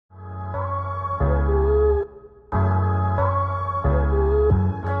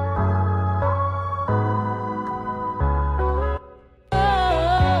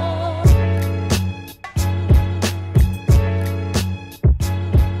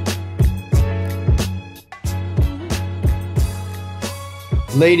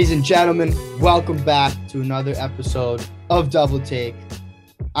Ladies and gentlemen, welcome back to another episode of Double Take.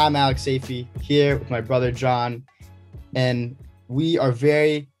 I'm Alex Safey here with my brother John, and we are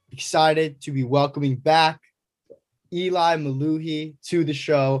very excited to be welcoming back Eli Mallouhi to the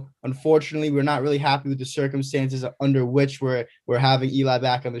show. Unfortunately, we're not really happy with the circumstances under which we're having Eli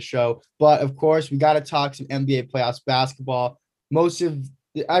back on the show, but of course, we got to talk some NBA playoffs basketball. All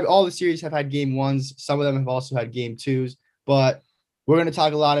the series have had game ones. Some of them have also had game twos, but we're going to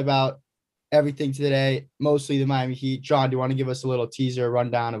talk a lot about everything today, mostly the Miami Heat. John, do you want to give us a little teaser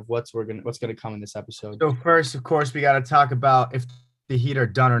rundown of what's going to come in this episode? So first, of course, we got to talk about if the Heat are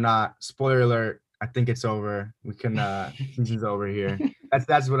done or not. Spoiler alert, I think it's over. We can season's over here.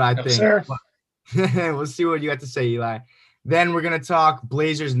 That's what I think. Sir. We'll see what you have to say, Eli. Then we're gonna talk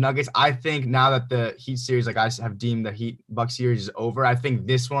Blazers Nuggets. I think now that the Heat series, like I have deemed the Heat Bucks series is over, I think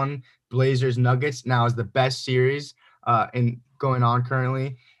this one, Blazers Nuggets, now is the best series in going on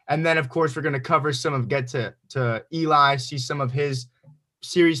currently. And then of course we're gonna get to Eli, see some of his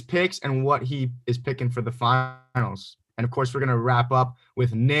series picks and what he is picking for the finals. And of course we're gonna wrap up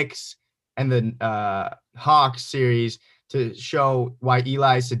with Knicks and the Hawks series to show why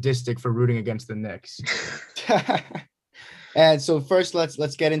Eli is sadistic for rooting against the Knicks. And so first,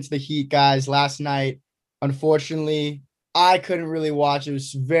 let's get into the Heat, guys. Last night, unfortunately, I couldn't really watch. It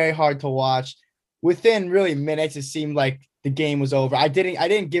was very hard to watch. Within really minutes, it seemed like the game was over. I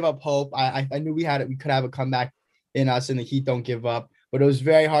didn't give up hope. I knew we could have a comeback in us, and the Heat don't give up. But it was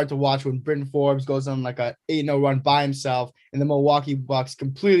very hard to watch when Britton Forbes goes on like a 8-0 run by himself, and the Milwaukee Bucks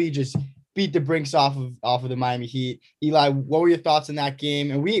completely just beat the brinks off of the Miami Heat. Eli, what were your thoughts on that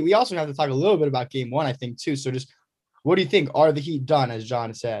game? And we also have to talk a little bit about game one, I think, too. So just what do you think? Are the Heat done, as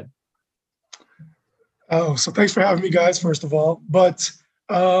John said? Oh, so thanks for having me, guys, first of all. But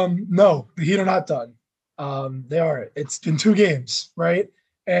no, the Heat are not done. They are. It's been 2 games, right?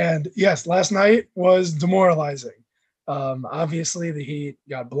 And yes, last night was demoralizing. Obviously, the Heat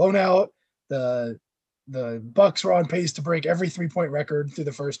got blown out. The Bucks were on pace to break every 3-point record through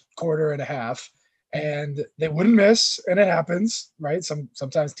the first quarter and a half, and they wouldn't miss, and it happens, right?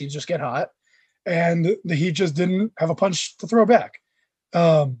 Sometimes teams just get hot, and the Heat just didn't have a punch to throw back.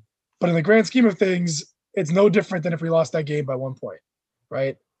 But in the grand scheme of things, it's no different than if we lost that game by 1 point,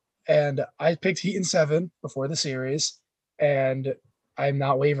 right? And I picked Heat in 7 before the series, and I'm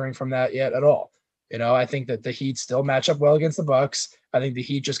not wavering from that yet at all. You know, I think that the Heat still match up well against the Bucks. I think the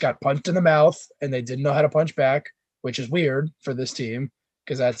Heat just got punched in the mouth, and they didn't know how to punch back, which is weird for this team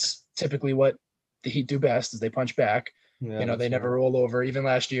because that's typically what the Heat do best is they punch back. Yeah, they never roll over. Even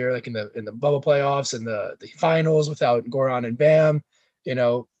last year, like in the bubble playoffs and the finals without Goran and Bam,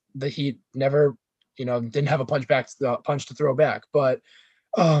 the Heat never, didn't have a punch to throw back. But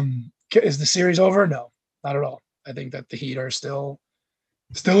is the series over? No, not at all. I think that the Heat are still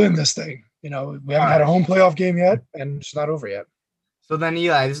in this thing. We haven't had a home playoff game yet, and it's not over yet. So then,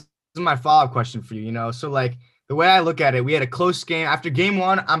 Eli, this is my follow-up question for you. So like the way I look at it, we had a close game. After game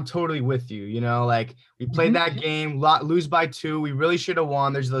 1, I'm totally with you. Like we played that game, lose by 2. We really should have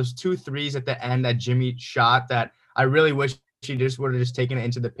won. There's those 2 threes at the end that Jimmy shot that I really wish he just would have just taken it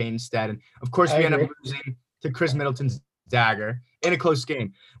into the paint instead. And of course, we end up losing to Chris Middleton's dagger in a close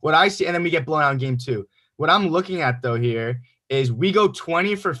game. What I see, and then we get blown out in game 2. What I'm looking at though here is we go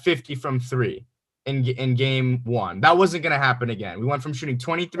 20 for 50 from 3 in game 1. That wasn't going to happen again. We went from shooting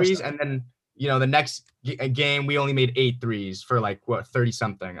 20 threes, and then, the next game, we only made 8 threes for 30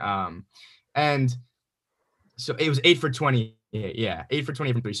 something. And so it was 8 for 20. Yeah, 8 for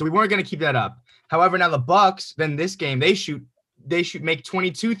 20 from 3. So we weren't going to keep that up. However, now the Bucks, then this game, they make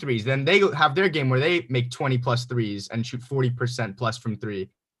 22 threes. Then they have their game where they make 20 plus threes and shoot 40% plus from 3.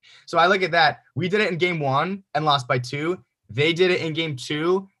 So I look at that. We did it in game 1 and lost by 2. They did it in game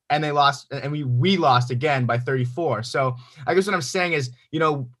 2 and they lost, and we lost again by 34. So I guess what I'm saying is,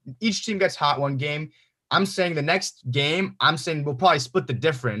 each team gets hot one game. I'm saying the next game, we'll probably split the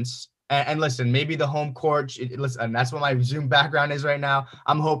difference. And listen, maybe the home court, listen, that's what my Zoom background is right now.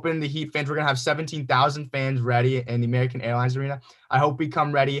 I'm hoping the Heat fans, we're going to have 17,000 fans ready in the American Airlines Arena. I hope we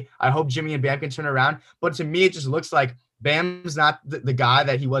come ready. I hope Jimmy and Bam can turn around. But to me, it just looks like Bam's not the guy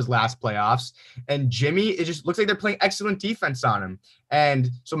that he was last playoffs. And Jimmy, it just looks like they're playing excellent defense on him. And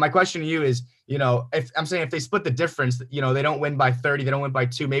so my question to you is, if they split the difference, they don't win by 30, they don't win by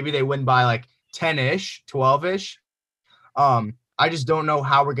 2, maybe they win by 10-ish, 12-ish. I just don't know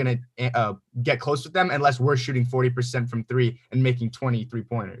how we're going to get close with them unless we're shooting 40% from 3 and making 20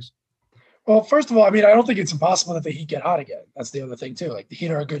 3-pointers. Well, first of all, I don't think it's impossible that the Heat get hot again. That's the other thing too. The Heat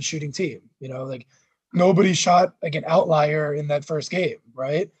are a good shooting team, nobody shot an outlier in that first game,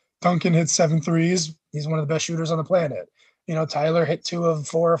 right? Duncan hit 7 threes. He's one of the best shooters on the planet. Tyler hit 2 of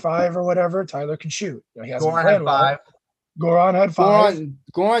 4 or 5 or whatever. Tyler can shoot. He hasn't been Goran had playing well. 5. Goran had 5.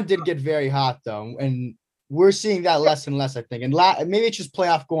 Goran did get very hot though, and we're seeing that less and less, I think. And maybe it's just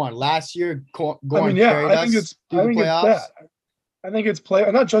playoff Goran. Last year, Goran carried us through the playoffs. I think it's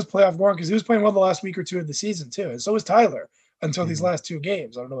not just playoff Goran, because he was playing well the last week or two of the season too, and so was Tyler until these last 2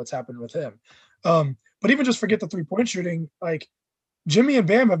 games. I don't know what's happened with him. But even just forget the 3-point shooting. Like Jimmy and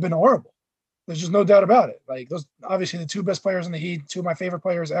Bam have been horrible. There's just no doubt about it. Like those, obviously the 2 best players in the Heat, 2 of my favorite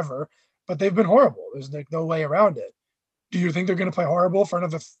players ever, but they've been horrible. There's like no way around it. Do you think they're going to play horrible for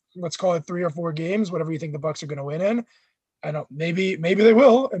another, let's call it 3 or 4 games, whatever you think the Bucks are going to win in? I don't. Maybe they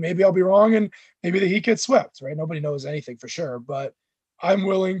will, and maybe I'll be wrong, and maybe the Heat get swept. Right? Nobody knows anything for sure, but I'm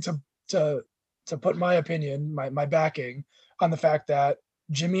willing to put my opinion, my backing on the fact that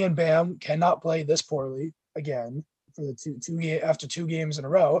Jimmy and Bam cannot play this poorly again for the after 2 games in a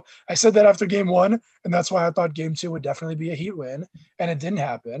row. I said that after game 1, and that's why I thought game 2 would definitely be a Heat win, and it didn't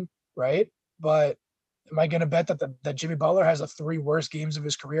happen, right? But am I going to bet that Jimmy Butler has the 3 worst games of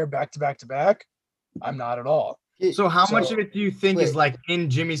his career back to back to back? I'm not at all. So how much of it do you think is like in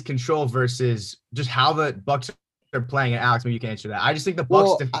Jimmy's control versus just how the Bucks are playing? And Alex, maybe you can answer that. I just think the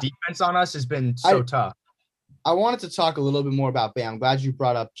Bucks defense on us has been so tough. I wanted to talk a little bit more about Bam. I'm glad you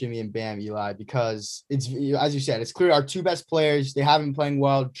brought up Jimmy and Bam, Eli, because it's, as you said, it's clear our 2 best players, they haven't been playing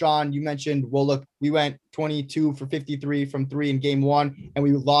well. John, you mentioned, well, look, we went 22 for 53 from 3 in game 1, and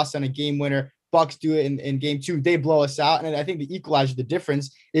we lost on a game winner. Bucks do it in game 2. They blow us out. And I think the equalizer, the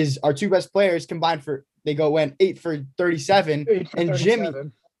difference is our 2 best players combined went 8 for 37. 8 for and 37.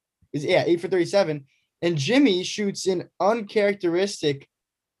 Jimmy is 8 for 37. And Jimmy shoots an uncharacteristic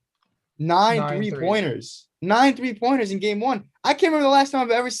 9 3-pointers. 9 3-pointers in game 1. I can't remember the last time I've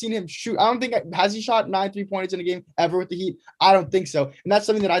ever seen him shoot. I don't think has he shot 9 3-pointers in a game ever with the Heat? I don't think so. And that's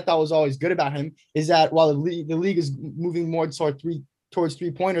something that I thought was always good about him, is that while the league is moving more towards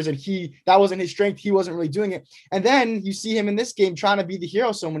 3-pointers, and that wasn't his strength, he wasn't really doing it. And then you see him in this game trying to be the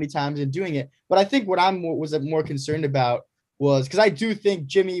hero so many times and doing it. But I think what was more concerned about was, because I do think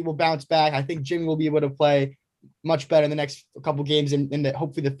Jimmy will bounce back. I think Jimmy will be able to play much better in the next couple games, and that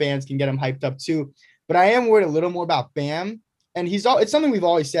hopefully the fans can get him hyped up too. But I am worried a little more about Bam. And it's something we've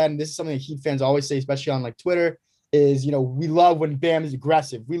always said, and this is something that Heat fans always say, especially on like Twitter, is, we love when Bam is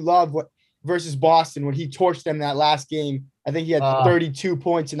aggressive. We love versus Boston when he torched them that last game. I think he had 32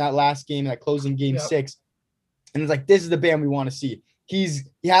 points in that last game, that closing game 6. And it's like, this is the Bam we want to see. He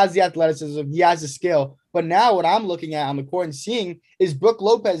has the athleticism, he has the skill. But now what I'm looking at on the court and seeing is Brook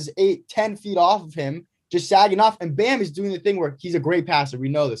Lopez 10 feet off of him, just sagging off. And Bam is doing the thing where he's a great passer. We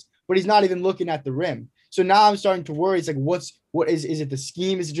know this, but he's not even looking at the rim. So now I'm starting to worry. It's like, what is it the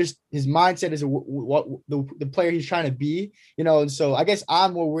scheme? Is it just his mindset? Is it what the player he's trying to be? And so I guess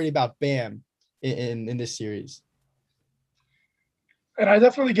I'm more worried about Bam in this series. And I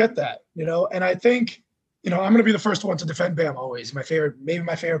definitely get that, and I think, I'm going to be the first one to defend Bam always. Maybe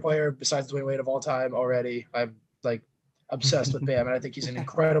my favorite player besides Dwayne Wade of all time already. I'm like obsessed with Bam, and I think he's an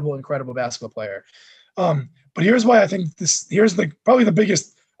incredible, incredible basketball player. But here's why I think here's probably the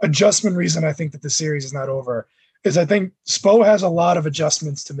biggest adjustment reason I think that the series is not over, is I think Spo has a lot of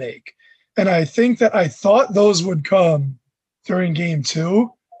adjustments to make. And I think that I thought those would come during game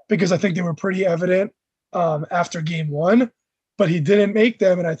 2, because I think they were pretty evident after game 1, but he didn't make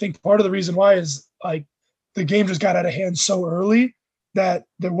them. And I think part of the reason why is like the game just got out of hand so early that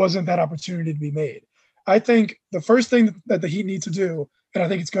there wasn't that opportunity to be made. I think the first thing that the Heat need to do, and I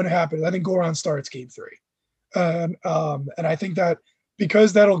think it's going to happen, I think Goran starts game 3. And I think that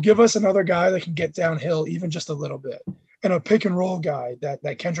because that'll give us another guy that can get downhill even just a little bit, and a pick and roll guy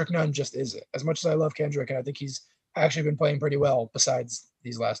that Kendrick Nunn just isn't. As much as I love Kendrick, and I think he's actually been playing pretty well besides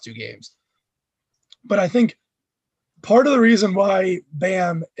these last 2 games. But I think part of the reason why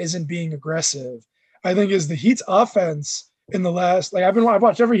Bam isn't being aggressive, I think, is the Heat's offense in the last, I've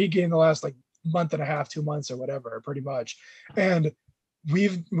watched every Heat game the last month and a half, 2 months or whatever, pretty much. And we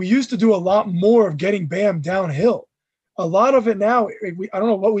used to do a lot more of getting Bam downhill. A lot of it now, I don't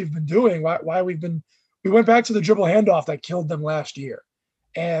know what we've been doing, why we went back to the dribble handoff that killed them last year.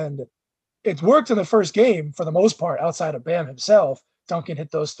 And it worked in the first game for the most part, outside of Bam himself. Duncan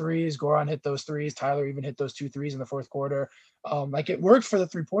hit those threes, Goran hit those threes, Tyler even hit those 2 threes in the fourth quarter. It worked for the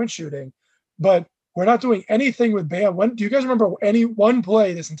 3-point shooting, but we're not doing anything with Bam. Do you guys remember any one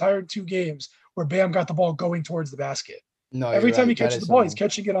play this entire 2 games where Bam got the ball going towards the basket? No, every time he catches the ball, he's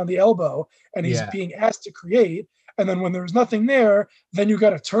catching it on the elbow, and he's being asked to create. And then when there's nothing there, then you got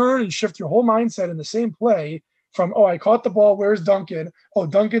to turn and shift your whole mindset in the same play from, I caught the ball. Where's Duncan? Oh,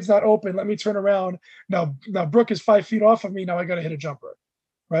 Duncan's not open. Let me turn around. Now Brook is 5 feet off of me. Now I got to hit a jumper,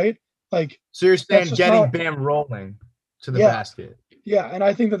 right? So you're saying getting Bam rolling. to the basket. Yeah, and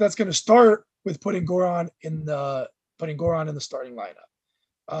I think that that's going to start with putting Goran in the starting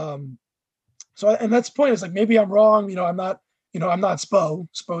lineup. So and that's the point. Is like maybe I'm wrong. I'm not. I'm not Spo.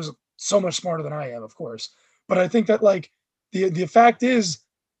 Spo's so much smarter than I am, of course. But I think that like the fact is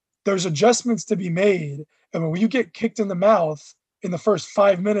there's adjustments to be made, and when you get kicked in the mouth in the first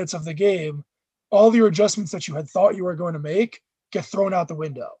 5 minutes of the game, all your adjustments that you had thought you were going to make get thrown out the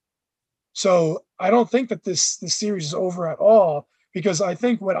window. So I don't think that this series is over at all, because I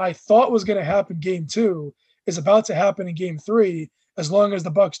think what I thought was going to happen game 2 is about to happen in game 3, as long as the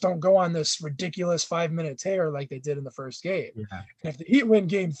Bucks don't go on this ridiculous 5-minute tear like they did in the first game. Yeah. And if the Heat win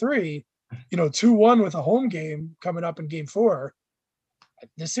game 3, 2-1 with a home game coming up in game 4,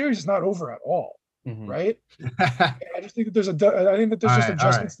 this series is not over at all, right? I just think that there's just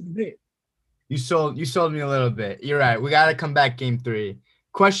adjustments to be made. You sold me a little bit. You're right. We got to come back game 3.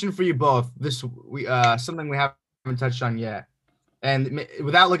 Question for you both. Something we haven't touched on yet. And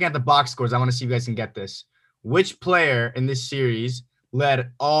without looking at the box scores, I want to see if you guys can get this. Which player in this series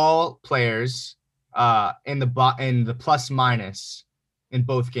led all players in the plus minus in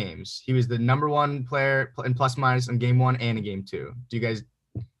both games? He was the number 1 player in plus minus in game 1 and in game 2. Do you guys?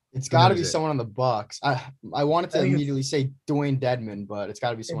 It's got to be someone on the Bucks. I wanted to immediately say Dwayne Dedmon, but it's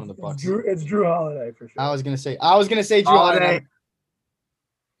got to be someone on the Bucks. It's Drew Holiday for sure. I was gonna say Drew Holiday.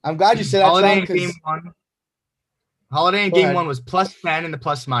 I'm glad you said that. Holiday in game 1 was plus 10 in the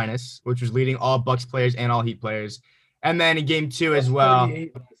plus minus, which was leading all Bucks players and all Heat players. And then in game 2 as well,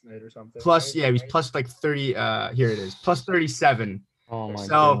 plus, right? He was plus like 30. Here it is, plus 37. Oh my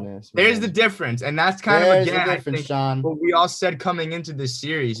goodness. There's the difference. And that's kind of, again, I think Sean. What we all said coming into this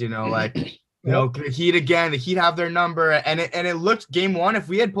series, the Heat have their number. And it looked game 1. If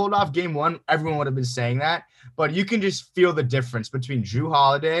we had pulled off game 1, everyone would have been saying that. But you can just feel the difference between Drew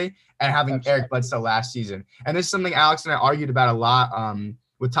Holiday and having Eric Bledsoe last season. And this is something Alex and I argued about a lot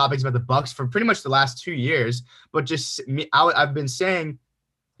with topics about the Bucks for pretty much the last 2 years. But just I've been saying,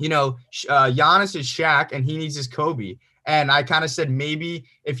 Giannis is Shaq and he needs his Kobe. And I kind of said maybe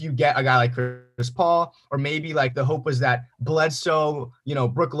if you get a guy like Chris Paul, or maybe like the hope was that Bledsoe,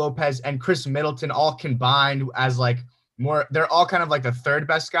 Brook Lopez and Chris Middleton all combined as like more, they're all kind of like the third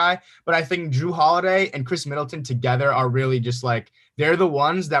best guy. But I think Drew Holiday and Chris Middleton together are really just like, they're the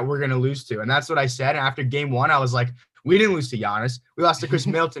ones that we're going to lose to. And that's what I said. And after game 1, I was like, we didn't lose to Giannis. We lost to Chris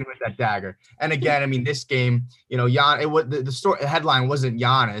Middleton with that dagger. And again, I mean, this game, the headline wasn't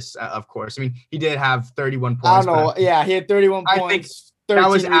Giannis, of course. I mean, he did have 31 points. I don't know. Yeah, he had 31 points. I think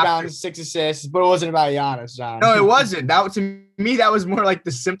 13 rebounds, 6 assists, but it wasn't about Giannis, John. No, it wasn't. To me, that was more like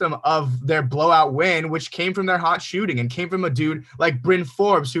the symptom of their blowout win, which came from their hot shooting and came from a dude like Bryn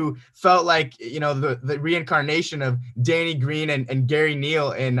Forbes, who felt like, the reincarnation of Danny Green and Gary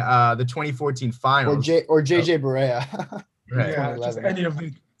Neal in the 2014 finals. Or JJ Barea. Right. Yeah, just any of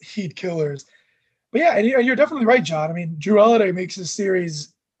the Heat killers. But yeah, and you're definitely right, John. I mean, Drew Holiday makes this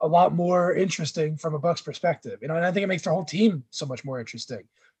series a lot more interesting from a Bucks perspective, and I think it makes their whole team so much more interesting,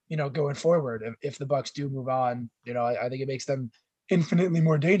 going forward. If the Bucks do move on, I think it makes them infinitely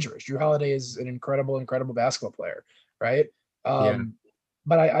more dangerous. Drew Holiday is an incredible basketball player, right?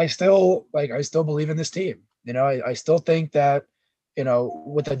 But I still believe in this team. I still think that,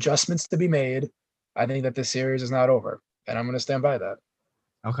 with adjustments to be made, I think that this series is not over, and I'm going to stand by that.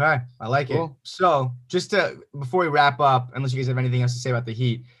 Okay, I like it. So before we wrap up, unless you guys have anything else to say about the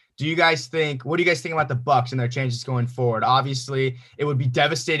Heat, what do you guys think about the Bucks and their changes going forward? Obviously, it would be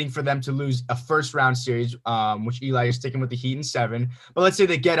devastating for them to lose a first round series, which Eli is sticking with the Heat in 7. But let's say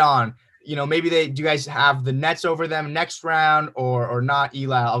they get on, maybe do you guys have the Nets over them next round or not?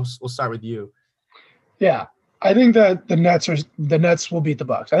 Eli, we'll start with you. Yeah, I think that the Nets will beat the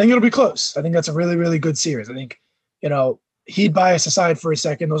Bucks. I think it'll be close. I think that's a really, really good series. I think, Heat bias aside for a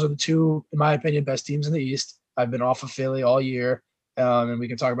second, those are the two, in my opinion, best teams in the East. I've been off of Philly all year, and we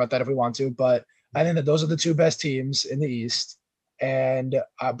can talk about that if we want to. But I think that those are the two best teams in the East. And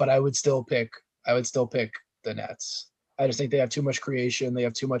but I would still pick the Nets. I just think they have too much creation, they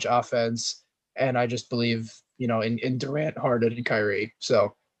have too much offense, and I just believe in Durant, Harden, and Kyrie.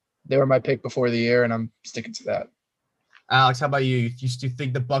 So they were my pick before the year, and I'm sticking to that. Alex, how about you? Do you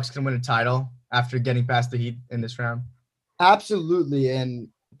think the Bucks can win a title after getting past the Heat in this round? Absolutely. And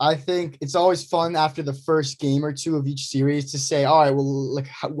I think it's always fun after the first game or two of each series to say, all right, well, like,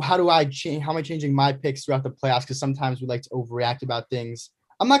 how do I change? How am I changing my picks throughout the playoffs? Because sometimes we like to overreact about things.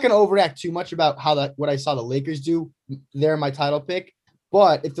 I'm not going to overreact too much about what I saw the Lakers do. They're my title pick.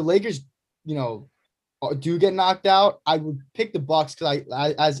 But if the Lakers, do get knocked out, I would pick the Bucks because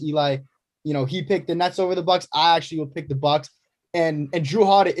as Eli, he picked the Nets over the Bucks. I actually will pick the Bucks. And Drew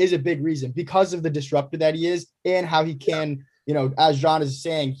Holiday is a big reason because of the disruptor that he is and how he can, as John is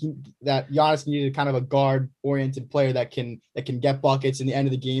saying, that Giannis needed kind of a guard-oriented player that can get buckets in the end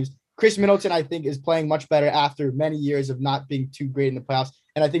of the games. Chris Middleton, I think, is playing much better after many years of not being too great in the playoffs.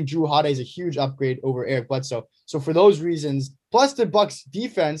 And I think Drew Holiday is a huge upgrade over Eric Bledsoe. So for those reasons, plus the Bucks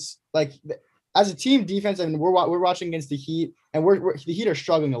defense, like as a team defense, I mean, we're watching against the Heat, and the Heat are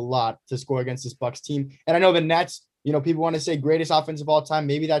struggling a lot to score against this Bucks team. And I know the Nets, people want to say greatest offense of all time.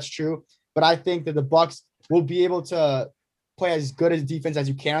 Maybe that's true, but I think that the Bucks will be able to play as good as defense as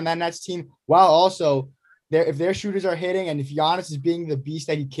you can on that Nets team, while also if their shooters are hitting and if Giannis is being the beast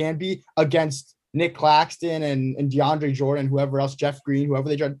that he can be against Nick Claxton and DeAndre Jordan, whoever else, Jeff Green, whoever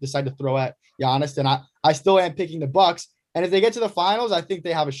they decide to throw at Giannis, then I still am picking the Bucks. And if they get to the finals, I think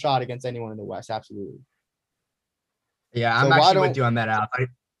they have a shot against anyone in the West. Absolutely. Yeah, I'm actually with you on that, Al.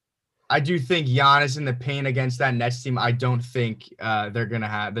 I do think Giannis in the paint against that Nets team, I don't think they're going to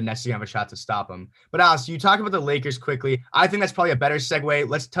have the Nets team have a shot to stop them. But Alice, you talk about the Lakers quickly. I think that's probably a better segue.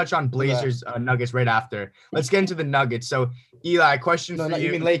 Let's touch on Blazers Nuggets right after. Let's get into the Nuggets. So Eli, question for you.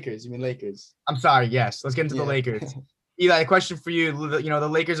 You mean Lakers. You mean Lakers. I'm sorry. Yes. Let's get into the Lakers. Eli, a question for you. The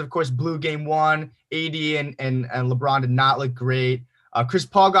Lakers, of course, blew game one. AD and LeBron did not look great. Chris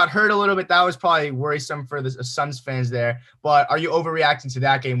Paul got hurt a little bit. That was probably worrisome for the Suns fans there. But are you overreacting to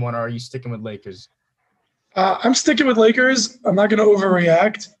that game one, or are you sticking with Lakers? I'm sticking with Lakers. I'm not going to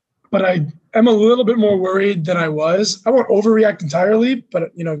overreact, but I am a little bit more worried than I was. I won't overreact entirely,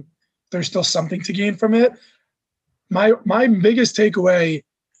 but there's still something to gain from it. My biggest takeaway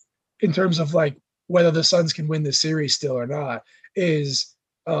in terms of like whether the Suns can win this series still or not is,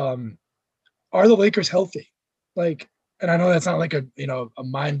 are the Lakers healthy? And I know that's not like a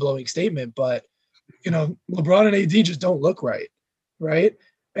mind-blowing statement, but LeBron and AD just don't look right?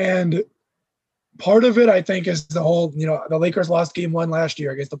 And part of it, I think, is the whole, the Lakers lost game one last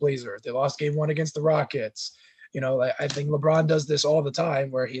year against the Blazers. They lost game one against the Rockets. I think LeBron does this all the time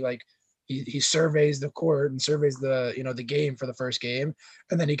where he surveys the court and surveys the game for the first game,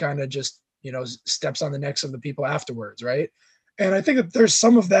 and then he kind of just steps on the necks of the people afterwards, right? And I think that there's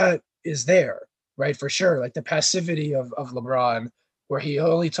some of that is there. Right, for sure. Like the passivity of LeBron, where he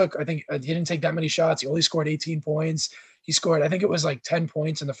only took, I think he didn't take that many shots. He only scored 18 points. He scored, I think it was like 10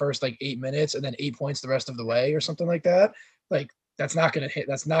 points in the first 8 minutes and then 8 points the rest of the way or something like that. Like that's not going to hit.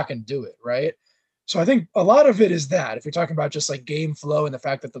 That's not going to do it. Right. So I think a lot of it is that if you're talking about just like game flow and the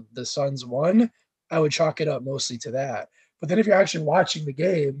fact that the Suns won, I would chalk it up mostly to that. But then if you're actually watching the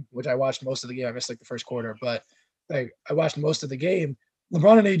game, which I watched most of the game, I missed like the first quarter, but I watched most of the game.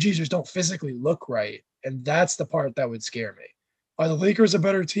 LeBron and AD just don't physically look right, and that's the part that would scare me. Are the Lakers a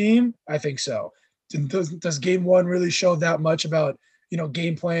better team? I think so. Does game one really show that much about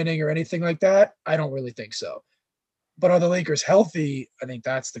game planning or anything like that? I don't really think so. But are the Lakers healthy? I think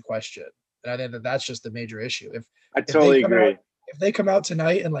that's the question, and I think that's just the major issue. I totally agree. If they come out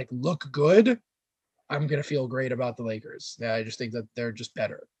tonight and look good, I'm gonna feel great about the Lakers. Yeah, I just think that they're just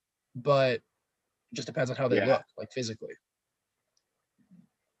better, but it just depends on how they look physically.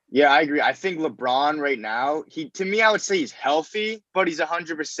 Yeah, I agree. I think LeBron right now, to me, I would say he's healthy, but he's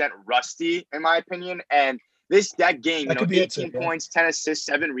 100% rusty, in my opinion. And that game, 18 points, 10 assists,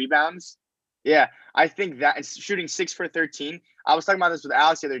 7 rebounds. Yeah, I think that, and shooting 6 for 13. I was talking about this with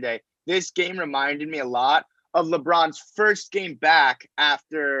Alex the other day. This game reminded me a lot of LeBron's first game back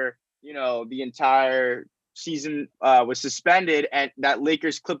after, the entire season was suspended, and that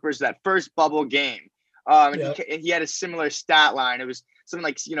Lakers-Clippers, that first bubble game. He had a similar stat line. It was something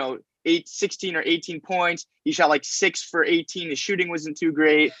like 16 or 18 points. He shot 6 for 18. His shooting wasn't too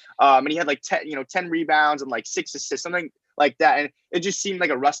great. And he had 10 rebounds and 6 assists, something like that. And it just seemed like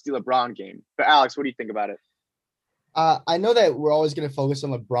a rusty LeBron game. But Alex, what do you think about it? I know that we're always going to focus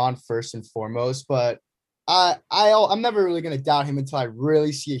on LeBron first and foremost, but I'm never really going to doubt him until I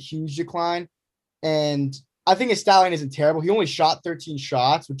really see a huge decline. And I think his stat line isn't terrible. He only shot 13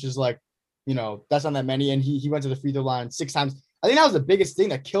 shots, which is that's not that many. And he went to the free throw line 6 times. I think that was the biggest thing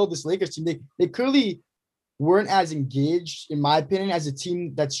that killed this Lakers team. They clearly weren't as engaged, in my opinion, as a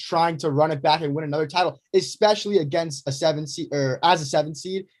team that's trying to run it back and win another title, especially against a 7 seed or as a 7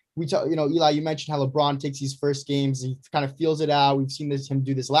 seed. Eli, you mentioned how LeBron takes these first games. He kind of feels it out. We've seen him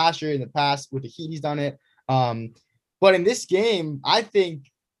do this last year in the past with the Heat. He's done it. But in this game, I think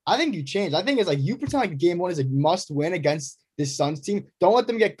you changed. I think it's you pretend game one is a must win against this Suns team. Don't let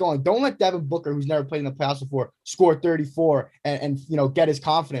them get going. Don't let Devin Booker, who's never played in the playoffs before, score 34 and get his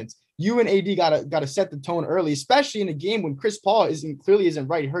confidence. You and AD gotta set the tone early, especially in a game when Chris Paul clearly isn't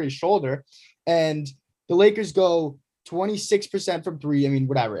right. He hurt his shoulder, and the Lakers go 26% from 3. I mean,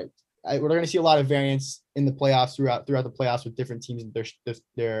 whatever. we're going to see a lot of variance in the playoffs throughout the playoffs with different teams and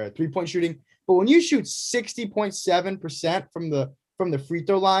their 3-point shooting. But when you shoot 60.7% from the free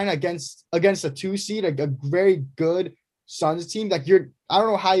throw line against a 2 seed, a very good Suns team, like I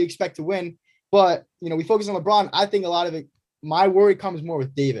don't know how you expect to win, but we focus on LeBron. I think a lot of it, my worry comes more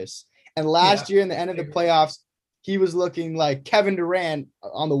with Davis. And last year in the end of the playoffs, he was looking like Kevin Durant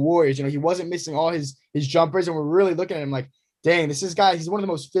on the Warriors. He wasn't missing all his jumpers, and we're really looking at him like, dang, this is guy. He's one of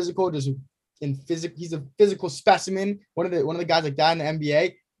the most physical, he's a physical specimen. One of the guys like that in the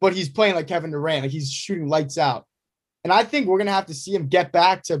NBA, but he's playing like Kevin Durant, like he's shooting lights out. And I think we're gonna have to see him get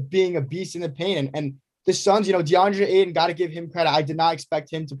back to being a beast in the paint. And the Suns, DeAndre Ayton, got to give him credit. I did not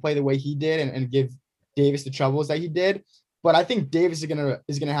expect him to play the way he did and give Davis the troubles that he did. But I think Davis is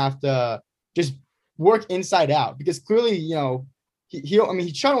gonna have to just work inside out, because clearly, he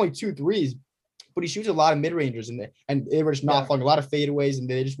shot only 2 threes, but he shoots a lot of mid-rangers and they were just not falling, a lot of fadeaways, and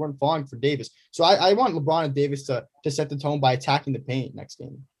they just weren't falling for Davis. So I want LeBron and Davis to set the tone by attacking the paint next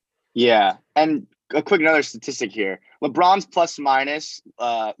game. Yeah. And another statistic here. LeBron's plus minus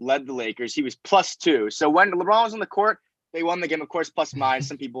led the Lakers. He was +2. So when LeBron was on the court, they won the game, of course, plus minus.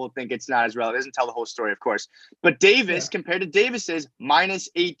 Some people think it's not as relevant. It doesn't tell the whole story, of course. But Davis, compared to Davis's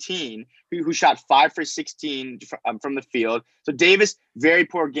 -18, who shot 5 for 16 from the field. So Davis, very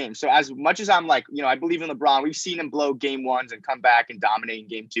poor game. So as much as I'm like, I believe in LeBron, we've seen him blow game 1s and come back and dominate in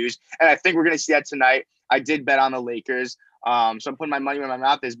game 2s. And I think we're going to see that tonight. I did bet on the Lakers. So I'm putting my money where my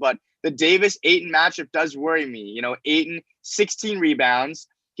mouth is. But the Davis-Ayton matchup does worry me. Ayton, 16 rebounds.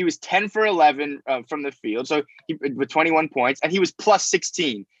 He was 10 for 11 from the field, so with 21 points, and he was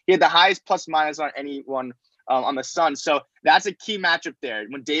 +16. He had the highest plus minus on anyone on the Suns. So that's a key matchup there.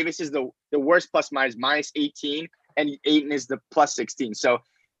 When Davis is the worst plus minus, -18, and Ayton is the +16. So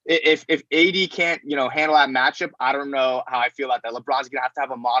if AD can't handle that matchup, I don't know how I feel about that. LeBron's gonna have to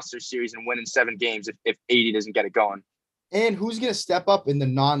have a monster series and win in 7 games if AD doesn't get it going. And who's going to step up in the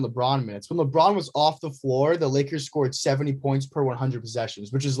non-LeBron minutes? When LeBron was off the floor, the Lakers scored 70 points per 100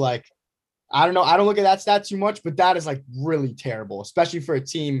 possessions, which is like, I don't know. I don't look at that stat too much, but that is like really terrible, especially for a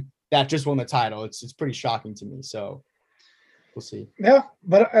team that just won the title. It's pretty shocking to me. So we'll see. Yeah,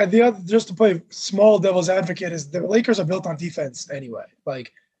 but just to play small devil's advocate, is the Lakers are built on defense anyway.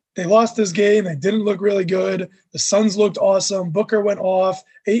 Like, they lost this game. They didn't look really good. The Suns looked awesome. Booker went off.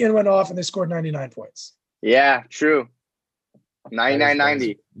 Ayton went off, and they scored 99 points. Yeah, true.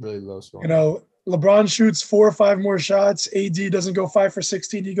 99-90. Really low score. LeBron shoots 4 or 5 more shots. AD doesn't go 5 for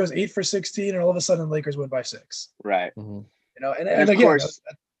 16. He goes 8 for 16, and all of a sudden, the Lakers win by 6. Right. Mm-hmm. And of again, course,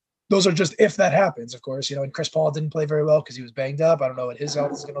 those are just if that happens, of course. And Chris Paul didn't play very well because he was banged up. I don't know what his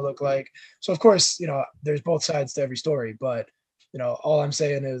health is going to look like. So, of course, there's both sides to every story. But, all I'm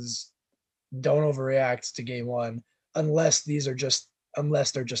saying is don't overreact to game 1 unless they're just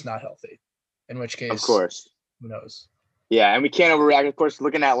not healthy, in which case, of course, who knows? Yeah, and we can't overreact. Of course,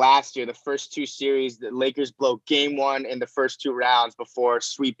 looking at last year, the first 2 series, the Lakers blow game 1 in the first 2 rounds before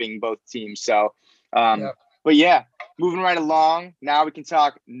sweeping both teams. So, But yeah, moving right along. Now we can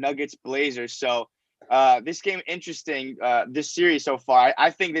talk Nuggets Blazers. So this game, interesting, this series so far.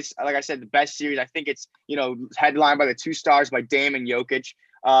 I think this, like I said, the best series. I think it's, headlined by the 2 stars by Dame and Jokic.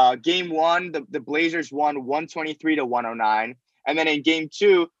 Game 1, the Blazers won 123-109. And then in game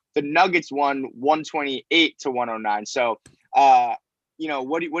 2, the Nuggets won 128-109. So,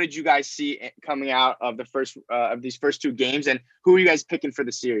 what did you guys see coming out of the first of these first 2 games, and who are you guys picking for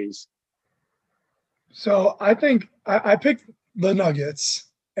the series? So I think I picked the Nuggets,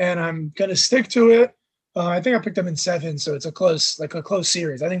 and I'm gonna stick to it. I think I picked them in 7, so it's a close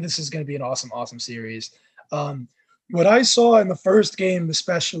series. I think this is gonna be an awesome series. What I saw in the first game,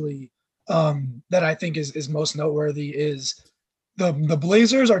 especially, that I think is most noteworthy is the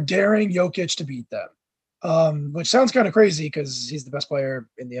Blazers are daring Jokic to beat them, which sounds kind of crazy because he's the best player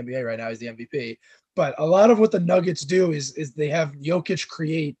in the NBA right now. He's the MVP. But a lot of what the Nuggets do is they have Jokic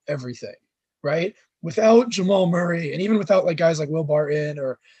create everything, right? Without Jamal Murray, and even without guys like Will Barton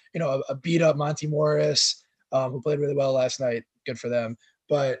or a beat up Monty Morris, who played really well last night. Good for them.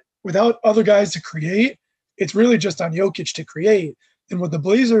 But without other guys to create, it's really just on Jokic to create. And what the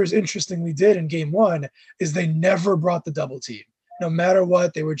Blazers interestingly did in game 1 is they never brought the double team. No matter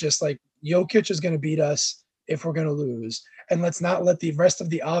what, they were just like, Jokic is going to beat us if we're going to lose. And let's not let the rest of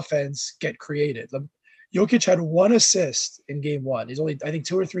the offense get created. Jokic had 1 assist in game 1. He's only, I think,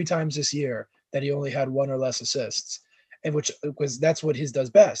 2 or 3 times this year that he only had 1 or less assists. And that's what his does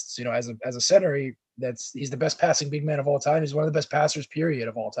best. As a center, he's the best passing big man of all time. He's one of the best passers, period,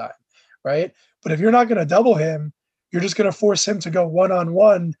 of all time. Right. But if you're not going to double him, you're just going to force him to go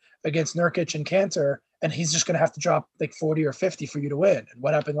 1-on-1 against Nurkic and Kanter and he's just going to have to drop like 40 or 50 for you to win. And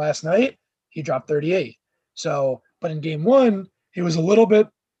what happened last night? He dropped 38. So, but in game one, he was a little bit,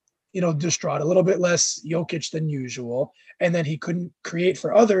 distraught, a little bit less Jokic than usual. And then he couldn't create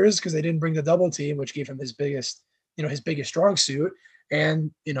for others because they didn't bring the double team, which gave him his biggest strong suit.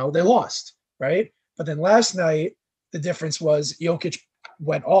 And, they lost, right? But then last night, the difference was Jokic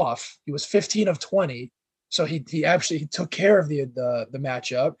went off. He was 15 of 20. So he took care of the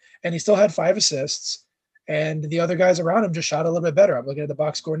matchup, and he still had 5 assists. And the other guys around him just shot a little bit better. I'm looking at the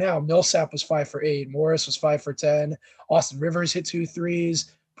box score now. Millsap was 5 for 8. Morris was 5 for 10. Austin Rivers hit 2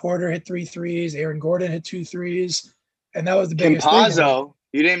 threes. Porter hit 3 threes. Aaron Gordon hit 2 threes. And that was the biggest thing. Campazzo.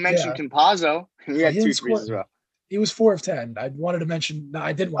 You didn't mention Campazzo. He had 2 threes as well. He was 4 of 10. I wanted to mention. No,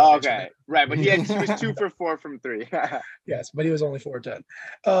 I didn't want to mention that. Right. But he was 2 for 4 from 3. Yes, but he was only 4 of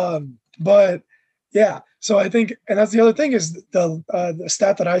 10. But yeah. So I think, and that's the other thing is the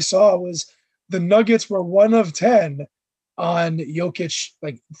stat that I saw was the Nuggets were 1 of 10 on Jokic,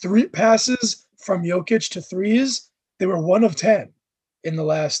 like 3 passes from Jokic to threes. They were 1 of 10 in the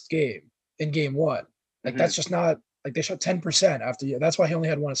last game, in game 1. Like that's just not, like they shot 10% after you. That's why he only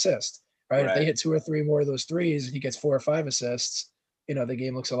had 1 assist, right? If they hit 2 or 3 more of those threes, he gets 4 or 5 assists. The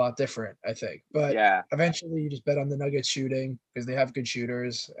game looks a lot different, I think. But eventually you just bet on the Nuggets shooting because they have good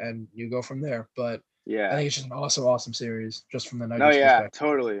shooters and you go from there. But I think it's just an awesome series just from the Nuggets perspective.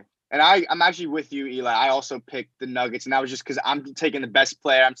 Totally. And I'm actually with you, Eli. I also picked the Nuggets, and that was just because I'm taking the best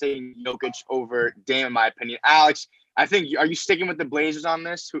player. I'm taking Jokic over Dame, in my opinion. Alex, are you sticking with the Blazers on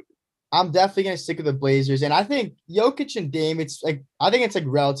this? I'm definitely going to stick with the Blazers. And I think Jokic and Dame, I think it's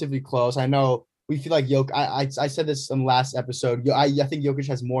relatively close. I know we feel like I said this in the last episode. I think Jokic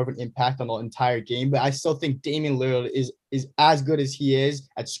has more of an impact on the entire game, but I still think Damian Lillard is as good as he is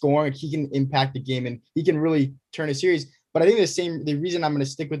at scoring. He can impact the game and he can really turn a series. But I think the reason I'm going to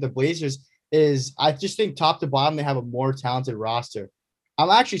stick with the Blazers is I just think top to bottom, they have a more talented roster. I'm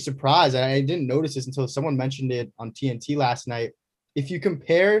actually surprised. I didn't notice this until someone mentioned it on TNT last night. If you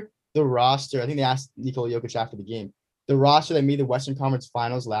compare the roster, I think they asked Nikola Jokic after the game, the roster that made the Western Conference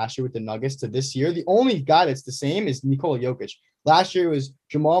Finals last year with the Nuggets to this year, the only guy that's the same is Nikola Jokic. Last year it was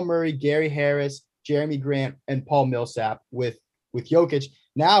Jamal Murray, Gary Harris, Jeremy Grant, and Paul Millsap with Jokic.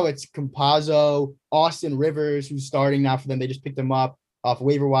 Now it's Campazzo, Austin Rivers, who's starting now for them. They just picked him up off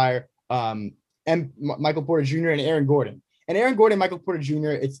waiver wire, and Michael Porter Jr. and Aaron Gordon. And Aaron Gordon and Michael Porter Jr.,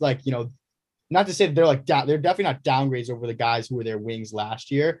 it's like, not to say that they're definitely not downgrades over the guys who were their wings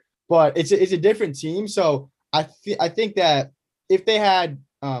last year, but it's a different team. So I think that if they had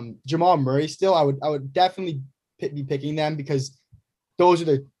Jamal Murray still, I would definitely be picking them because those are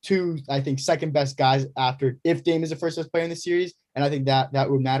the 2, I think, second best guys after if Dame is the first best player in the series. And I think that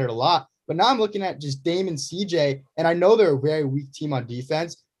would matter a lot. But now I'm looking at just Dame and CJ, and I know they're a very weak team on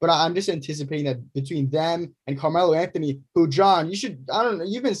defense, but I'm just anticipating that between them and Carmelo Anthony, who, John,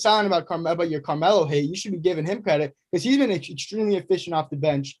 you've been silent about your Carmelo hate. You should be giving him credit because he's been extremely efficient off the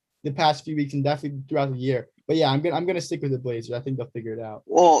bench the past few weeks and definitely throughout the year. But yeah, I'm gonna stick with the Blazers. I think they'll figure it out.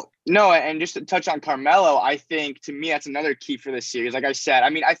 Well, no, and just to touch on Carmelo, I think to me that's another key for this series. Like I said,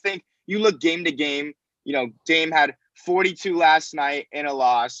 I think you look game to game. Dame had 42 last night in a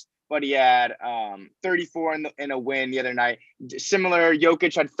loss, but he had 34 in a win the other night. Similar,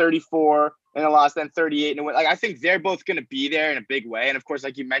 Jokic had 34 in a loss, then 38 in a win. Like I think they're both going to be there in a big way. And of course,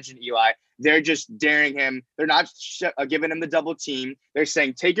 like you mentioned, Eli, they're just daring him. They're not giving him the double team. They're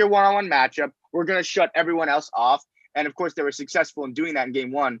saying, take your one-on-one matchup. We're going to shut everyone else off. And of course, they were successful in doing that in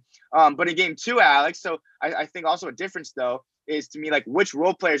game 1. But in game 2, Alex, so I think also a difference, though, is to me, like, which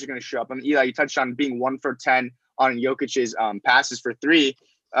role players are going to show up. Eli, you touched on being 1 for 10 on Jokic's passes for 3.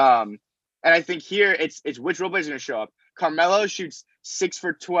 And I think here it's which role players are going to show up. Carmelo shoots 6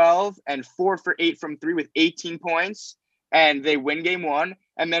 for 12 and 4 for 8 from 3 with 18 points, and they win game 1.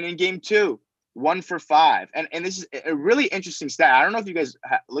 And then in game 2, 1 for 5. And this is a really interesting stat. I don't know if you guys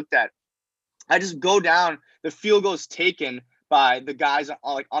looked at. I just go down the field goals taken by the guys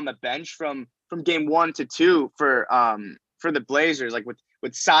on the bench from game 1 to 2 for the Blazers, like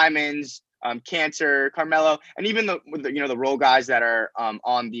with Simons, Cantor, Carmelo, and even the role guys that are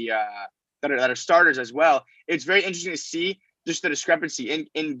on the that are starters as well. It's very interesting to see just the discrepancy.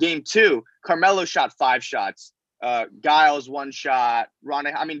 In game 2, Carmelo shot 5 shots. Giles 1 shot.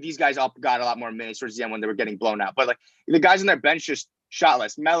 These guys all got a lot more minutes towards the end when they were getting blown out. But like the guys on their bench just shot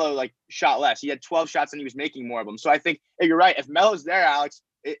less. Melo shot less. He had 12 shots and he was making more of them. So I think you're right. If Melo's there, Alex,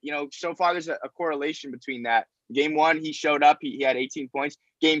 so far there's a correlation between that. Game 1, he showed up. He had 18 points.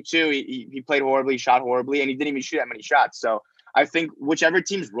 Game 2, he played horribly, shot horribly, and he didn't even shoot that many shots. So I think whichever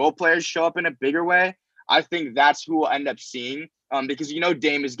team's role players show up in a bigger way, I think that's who we'll end up seeing. Because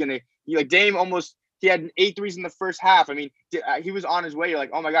Dame is gonna Dame almost He had 8 threes in the first half. I mean, he was on his way. You're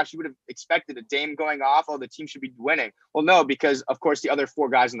like, oh my gosh, you would have expected a Dame going off. Oh, the team should be winning. Well, no, because of course the other 4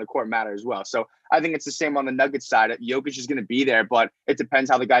 guys on the court matter as well. So I think it's the same on the Nuggets side. Jokic is going to be there, but it depends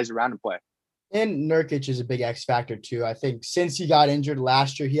how the guys around him play. And Nurkic is a big X factor too. I think since he got injured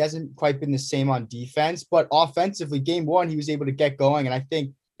last year, he hasn't quite been the same on defense, but offensively, game 1, he was able to get going. And I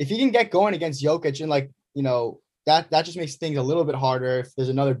think if he can get going against Jokic and that just makes things a little bit harder. If there's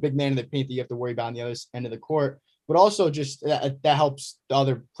another big man in the paint that you have to worry about on the other end of the court, but also just that helps the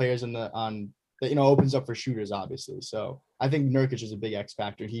other players opens up for shooters, obviously. So I think Nurkic is a big X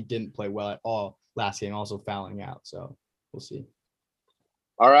factor. He didn't play well at all last game, also fouling out. So we'll see.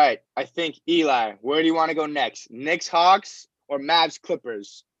 All right. I think, Eli, where do you want to go next? Knicks-Hawks or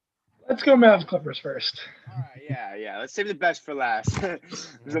Mavs-Clippers? Let's go Mavs-Clippers first. All right. Yeah. Let's save the best for last. The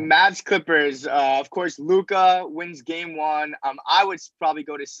Mavs-Clippers, of course, Luka wins game 1. I would probably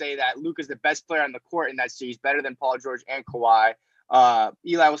go to say that Luka's the best player on the court in that series, better than Paul George and Kawhi.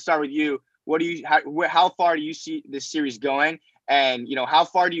 Eli, we'll start with you. How far do you see this series going? And, how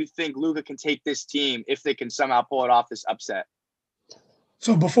far do you think Luka can take this team if they can somehow pull it off, this upset?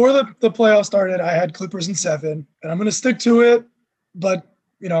 So before the playoffs started, I had Clippers in 7, and I'm going to stick to it, but,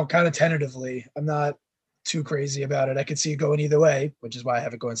 kind of tentatively. I'm not too crazy about it. I could see it going either way, which is why I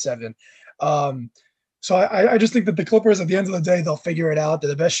have it going 7. So I just think that the Clippers, at the end of the day, they'll figure it out. They're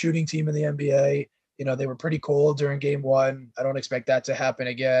the best shooting team in the NBA. They were pretty cold during game 1. I don't expect that to happen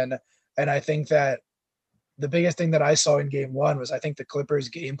again. And I think that the biggest thing that I saw in game 1 was I think the Clippers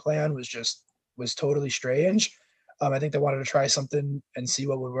game plan was totally strange. I think they wanted to try something and see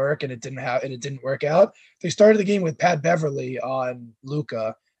what would work, and it didn't work out. They started the game with Pat Beverly on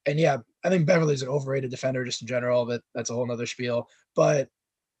Luka, and yeah, I think Beverly's an overrated defender just in general, but that's a whole nother spiel. But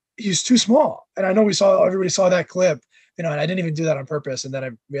he's too small, and I know everybody saw that clip, and I didn't even do that on purpose, and then I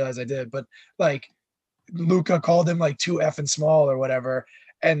realized I did. But like Luka called him like too effing small or whatever,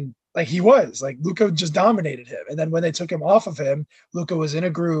 and like he was like Luka just dominated him, and then when they took him off of him, Luka was in a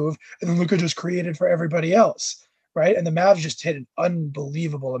groove, and then Luka just created for everybody else. Right. And the Mavs just hit an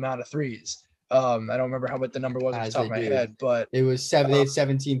unbelievable amount of threes. I don't remember what the number was off the top of my head, but it was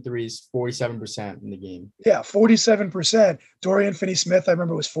 17 threes, 47% in the game. Yeah, 47%. Dorian Finney-Smith, I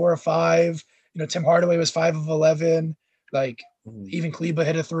remember, was 4 of 5. Tim Hardaway was 5 of 11. Like even Kleba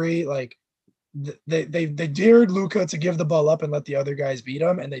hit a 3. Like they dared Luka to give the ball up and let the other guys beat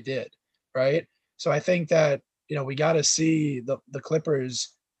him, and they did. Right. So I think that we got to see the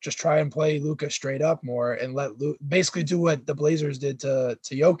Clippers just try and play Luka straight up more and let Luka basically do what the Blazers did to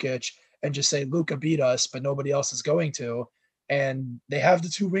Jokic and just say, Luka beat us, but nobody else is going to. And they have the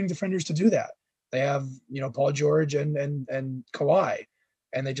 2 wing defenders to do that. They have, Paul George and Kawhi,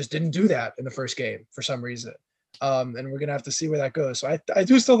 and they just didn't do that in the first game for some reason. And we're going to have to see where that goes. So I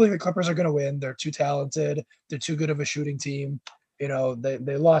do still think the Clippers are going to win. They're too talented. They're too good of a shooting team. They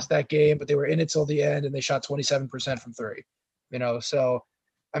lost that game, but they were in it till the end, and they shot 27% from 3, so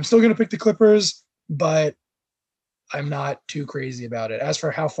I'm still going to pick the Clippers, but I'm not too crazy about it. As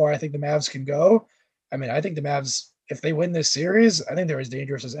for how far I think the Mavs can go, I mean, I think the Mavs, if they win this series, I think they're as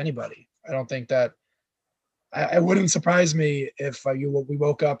dangerous as anybody. I don't think that – I wouldn't surprise me if we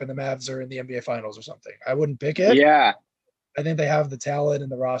woke up and the Mavs are in the NBA Finals or something. I wouldn't pick it. Yeah. I think they have the talent and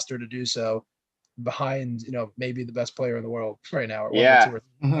the roster to do so behind, maybe the best player in the world right now. Or yeah.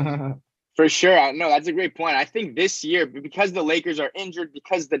 One For sure. No, that's a great point. I think this year, because the Lakers are injured,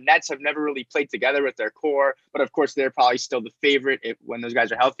 because the Nets have never really played together with their core, but of course they're probably still the favorite when those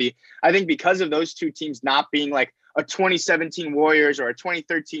guys are healthy. I think because of those 2 teams not being like a 2017 Warriors or a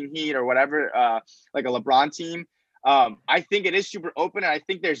 2013 Heat or whatever, like a LeBron team, I think it is super open. And I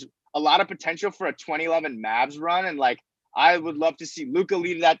think there's a lot of potential for a 2011 Mavs run. And like, I would love to see Luka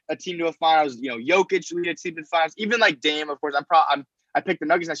lead a team to a finals, Jokic lead a team to the finals, even like Dame, of course. I picked the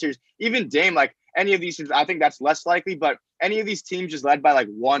Nuggets in that series. Even Dame, like any of these teams, I think that's less likely, but any of these teams just led by like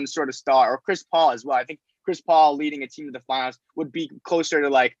one sort of star, or Chris Paul as well. I think Chris Paul leading a team to the finals would be closer to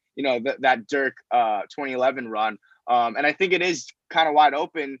like, that Dirk 2011 run. And I think it is kind of wide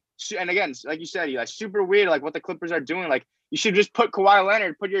open. And again, like you said, super weird, like what the Clippers are doing. Like you should just put Kawhi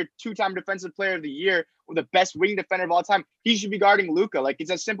Leonard, put your 2-time defensive player of the year with the best wing defender of all time. He should be guarding Luka. Like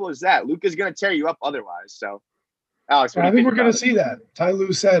it's as simple as that. Luka's going to tear you up otherwise. So Alex, I think we're going to see that. Ty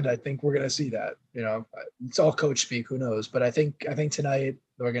Lue said, I think we're going to see that. It's all coach speak. Who knows? But I think tonight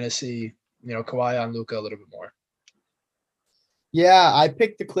we're going to see, Kawhi on Luka a little bit more. Yeah, I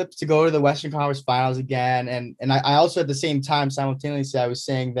picked the Clips to go to the Western Conference Finals again, and I also at the same time simultaneously I was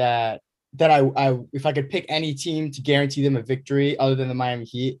saying that I if I could pick any team to guarantee them a victory other than the Miami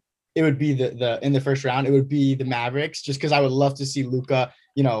Heat, it would be the in the first round. It would be the Mavericks, just because I would love to see Luka,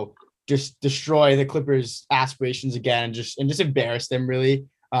 just destroy the Clippers' aspirations again and just embarrass them really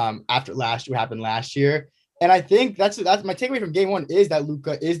after what happened last year. And I think that's my takeaway from game one is that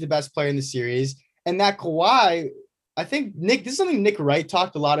Luka is the best player in the series, and that Kawhi. I think this is something Nick Wright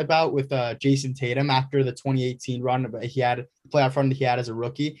talked a lot about with Jason Tatum after the 2018 run, but he had playoff run that he had as a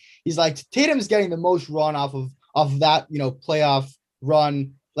rookie. He's like, Tatum's getting the most run off of that, playoff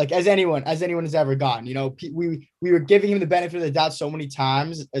run, like as anyone has ever gotten. We were giving him the benefit of the doubt so many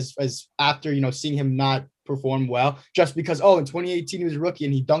times as after, seeing him not perform well, just because, in 2018 he was a rookie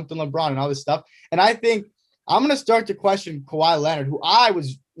and he dunked on LeBron and all this stuff. And I think I'm going to start to question Kawhi Leonard, who I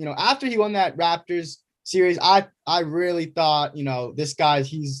was, after he won that Raptors series, I really thought, this guy,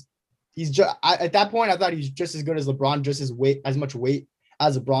 he's just at that point, I thought he was just as good as LeBron, just as much weight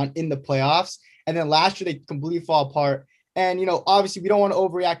as LeBron in the playoffs. And then last year they completely fall apart. And, obviously we don't want to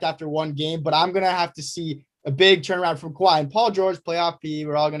overreact after one game, but I'm going to have to see a big turnaround from Kawhi and Paul George, playoff P.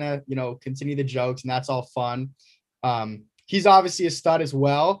 We're all going to, continue the jokes, and that's all fun. He's obviously a stud as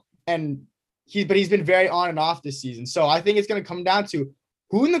well. And he's been very on and off this season. So I think it's going to come down to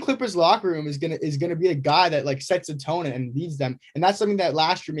who in the Clippers locker room is gonna be a guy that like sets a tone and leads them. And that's something that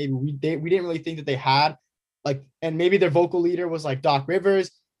last year maybe we didn't really think that they had. Like, and maybe their vocal leader was like Doc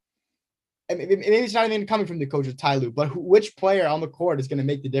Rivers. And maybe it's not even coming from the coach of Ty Lue, but which player on the court is going to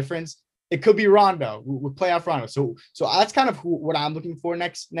make the difference? It could be Rondo. We'll play off Rondo. So that's kind of what I'm looking for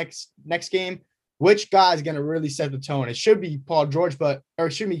next game. Which guy is going to really set the tone? It should be Paul George,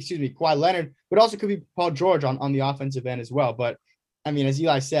 Kawhi Leonard, but also could be Paul George on the offensive end as well. But I mean, as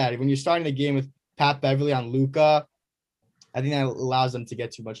Eli said, when you're starting the game with Pat Beverly on Luka, I think that allows them to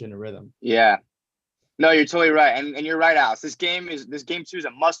get too much in a rhythm. Yeah. No, you're totally right. And you're right, Alex. This game 2 is a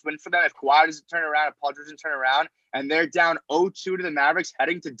must win for them. If Kawhi doesn't turn around, if Paul George doesn't turn around, and they're down 0-2 to the Mavericks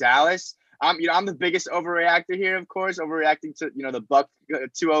heading to Dallas, I'm the biggest overreactor here, of course, overreacting to, the Buck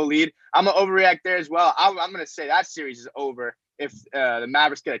 2-0 lead. I'm going to overreact there as well. I'm going to say that series is over if the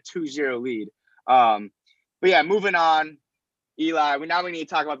Mavericks get a 2-0 lead. But yeah, moving on. Eli, we need to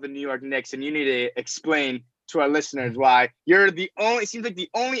talk about the New York Knicks, and you need to explain to our listeners why you're the only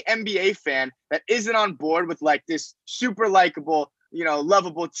NBA fan that isn't on board with like this super likable,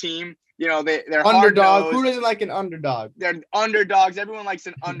 lovable team. They're underdog. Who doesn't like an underdog? They're underdogs. Everyone likes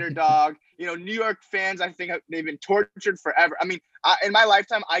an underdog. New York fans, I think they've been tortured forever. I mean, in my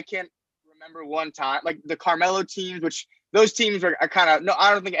lifetime, I can't remember one time like the Carmelo teams, which those teams are kind of no.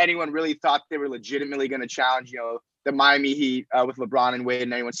 I don't think anyone really thought they were legitimately going to challenge, the Miami Heat with LeBron and Wade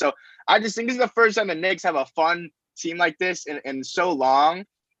and anyone. So I just think this is the first time the Knicks have a fun team like this in so long.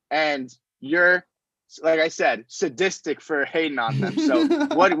 And you're, like I said, sadistic for hating on them. So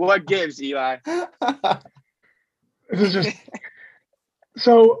what gives, Eli? It was just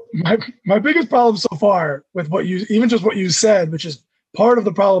so my biggest problem so far with what you said, which is part of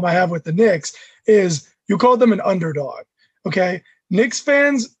the problem I have with the Knicks, is you called them an underdog. Okay. Knicks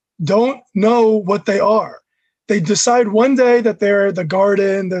fans don't know what they are. They decide one day that they're the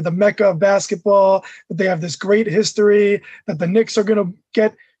Garden, they're the Mecca of basketball, that they have this great history, that the Knicks are going to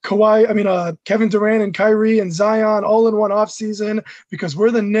get Kevin Durant and Kyrie and Zion all in one offseason because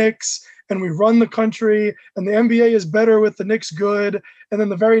we're the Knicks and we run the country and the NBA is better with the Knicks good. And then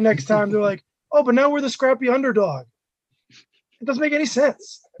the very next time they're like, oh, but now we're the scrappy underdog. It doesn't make any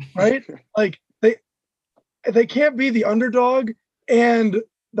sense, right? Like they can't be the underdog and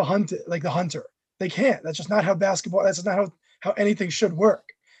the hunter. They can't. That's just not how basketball. That's not how anything should work.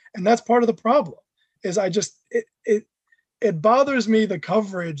 And that's part of the problem. Is it bothers me the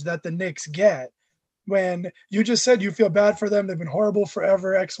coverage that the Knicks get when you just said you feel bad for them. They've been horrible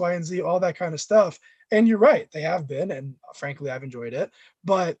forever. X, Y, and Z, all that kind of stuff. And you're right. They have been. And frankly, I've enjoyed it.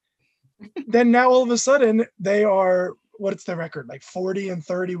 But then now all of a sudden they are. What's their record? Like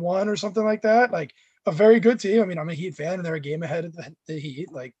 40-31 or something like that. Like a very good team. I mean, I'm a Heat fan, and they're a game ahead of the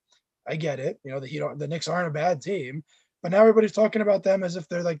Heat. Like. I get it. The Knicks aren't a bad team, but now everybody's talking about them as if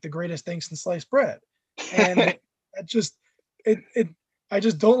they're like the greatest thing since sliced bread. And I just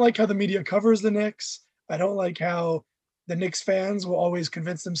don't like how the media covers the Knicks. I don't like how the Knicks fans will always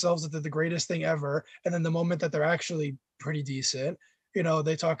convince themselves that they're the greatest thing ever. And then the moment that they're actually pretty decent,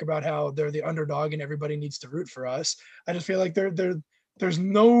 they talk about how they're the underdog and everybody needs to root for us. I just feel like there's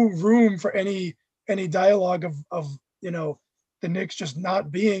no room for any dialogue of the Knicks just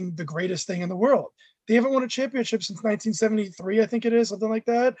not being the greatest thing in the world. They haven't won a championship since 1973, I think it is, something like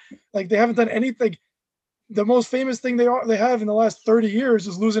that. Like they haven't done anything. The most famous thing they have in the last 30 years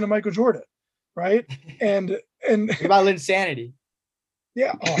is losing to Michael Jordan, right? And what about Linsanity?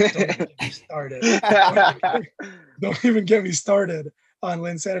 Yeah. Oh, don't even get me started. Don't even get me started on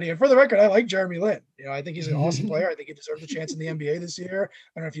Linsanity. And for the record, I like Jeremy Lin. You know, I think he's an awesome player. I think he deserves a chance in the NBA this year.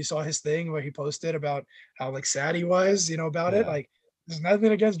 I don't know if you saw his thing where he posted about how like sad he was, you know, about it. Like, there's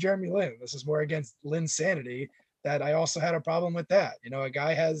nothing against Jeremy Lin. This is more against Lin's sanity, that I also had a problem with that. You know, a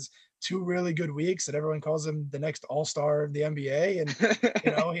guy has 2 really good weeks and everyone calls him the next all-star of the NBA. And,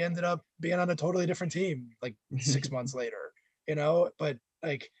 you know, he ended up being on a totally different team like 6 months later, you know, but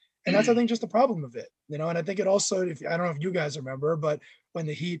like, and that's, I think, just the problem of it, you know. And I think it also, I don't know if you guys remember, but when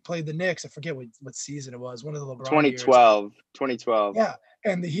the Heat played the Knicks, I forget what season it was, one of the LeBron 2012. Yeah.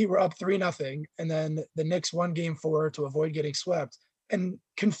 And the Heat were up 3-0. And then the Knicks won game 4 to avoid getting swept. And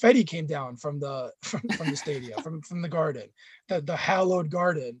confetti came down from the stadium, from the garden, the hallowed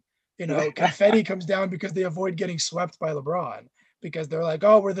garden. You know, confetti comes down because they avoid getting swept by LeBron, because they're like,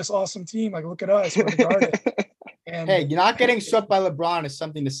 oh, we're this awesome team. Like, look at us, we're the garden. And hey, you're not getting swept by LeBron is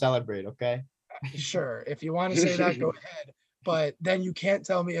something to celebrate, okay? Sure, if you want to say that, go ahead. But then you can't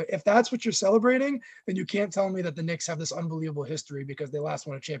tell me, if that's what you're celebrating, then you can't tell me that the Knicks have this unbelievable history because they last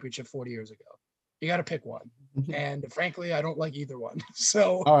won a championship 40 years ago. You got to pick one. And frankly, I don't like either one.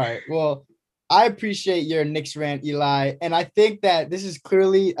 So, all right. Well, I appreciate your Knicks rant, Eli. And I think that this is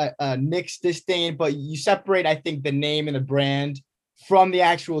clearly a Knicks disdain, but you separate, I think, the name and the brand from the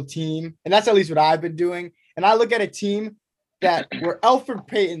actual team. And that's at least what I've been doing. And I look at a team that where Elfrid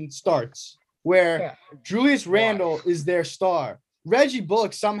Payton starts, where Julius Randle is their star, Reggie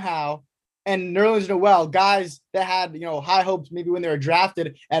Bullock somehow, and Nerlens Noel, guys that had, you know, high hopes maybe when they were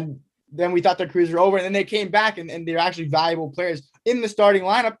drafted, and then we thought their careers were over, and then they came back and they're actually valuable players in the starting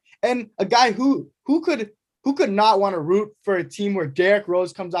lineup. And a guy who could not want to root for a team where Derrick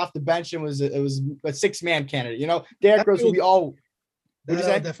Rose comes off the bench and was a 6-man candidate. You know, Derrick Rose will be all. What do you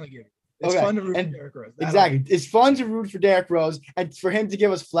say? Definitely give. It's fun to root for Derrick Rose. Exactly. It's fun to root for Derrick Rose and for him to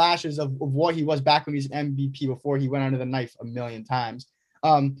give us flashes of what he was back when he was an MVP before he went under the knife a million times.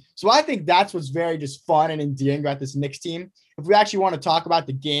 So I think that's what's very just fun and endearing about this Knicks team. If we actually want to talk about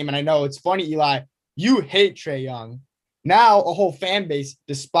the game, and I know it's funny, Eli, you hate Trae Young. Now a whole fan base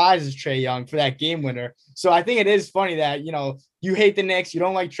despises Trae Young for that game winner. So I think it is funny that, you know, you hate the Knicks, you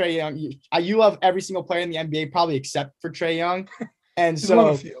don't like Trae Young. You love every single player in the NBA, probably except for Trae Young. And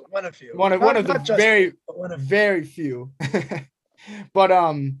so one of the very few. But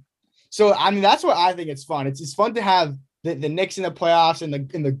so I mean that's what I think it's fun. It's fun to have the Knicks in the playoffs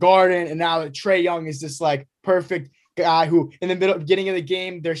in the Garden, and now Trae Young is this like perfect guy who in the beginning of the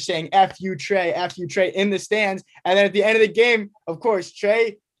game they're saying F you Trae in the stands, and then at the end of the game, of course,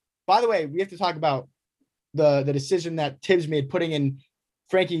 Trae. By the way, we have to talk about the decision that Tibbs made putting in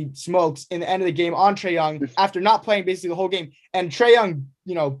Frankie Smokes in the end of the game on Trae Young after not playing basically the whole game. And Trae Young,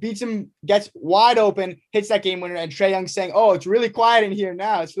 you know, beats him, gets wide open, hits that game winner, and Trae Young saying, oh, it's really quiet in here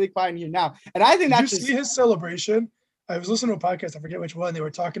now. It's really quiet in here now. And I think that's see his celebration. I was listening to a podcast, I forget which one. They were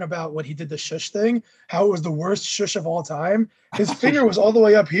talking about when he did the shush thing, how it was the worst shush of all time. His finger was all the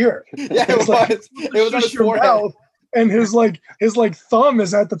way up here. Yeah, it was. It was on his forehead. Mouth, and his thumb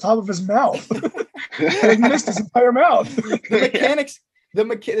is at the top of his mouth. He missed his entire mouth. The mechanics.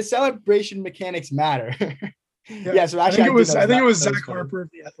 The celebration mechanics matter. So actually, I think it was Zach Harper of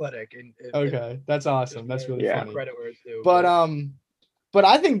The Athletic. Okay, that's awesome. That's really funny. Credit where it's due. But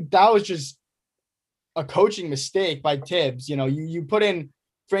I think that was just a coaching mistake by Tibbs. You know, you put in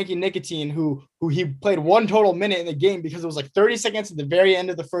Frankie Nicotine, who he played one total minute in the game because it was like 30 seconds at the very end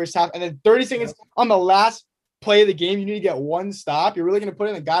of the first half, and then 30 seconds on the last play of the game. You need to get one stop. You're really going to put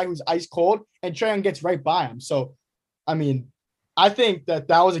in a guy who's ice cold, and Trae Young gets right by him. So, I mean, I think that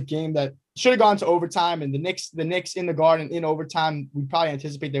was a game that should have gone to overtime, and the Knicks in the Garden in overtime, we probably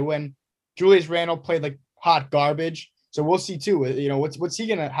anticipate they win. Julius Randle played like hot garbage, so we'll see too. You know,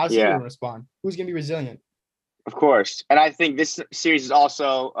 how's he gonna respond? Who's gonna be resilient? Of course, and I think this series is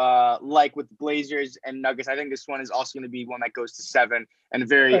also like with Blazers and Nuggets. I think this one is also going to be one that goes to 7 and a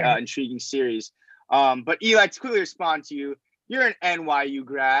very intriguing series. But Eli, to quickly respond to you, you're an NYU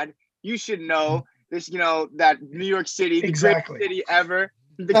grad. You should know this, you know, that New York City, the greatest city ever,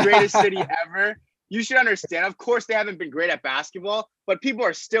 the greatest city ever. You should understand, of course, they haven't been great at basketball, but people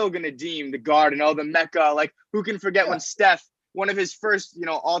are still going to deem the Garden, the Mecca. Like, who can forget when Steph, one of his first, you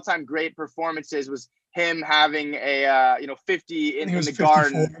know, all-time great performances was him having a, 50 in the 54.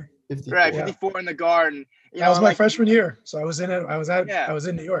 Garden. 54, right, 54 in the Garden. That was my freshman year, so I was in it. I was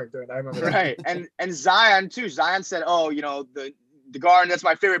in New York during. I remember that. Right, and Zion too. Zion said, "Oh, you know, the Garden, that's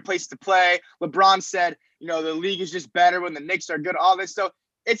my favorite place to play." LeBron said, you know, the league is just better when the Knicks are good, all this. So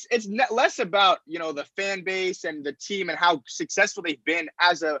it's less about, you know, the fan base and the team and how successful they've been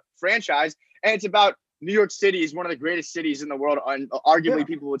as a franchise. And it's about New York City is one of the greatest cities in the world. And arguably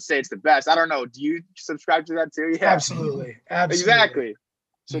people would say it's the best. I don't know. Do you subscribe to that too? Yeah, absolutely. Exactly.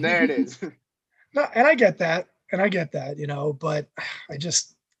 So there it is. No, and I get that, but I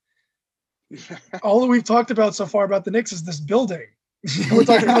just all that we've talked about so far about the Knicks is this building. We're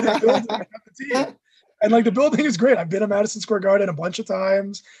talking about the building, not the team. And like the building is great. I've been to Madison Square Garden a bunch of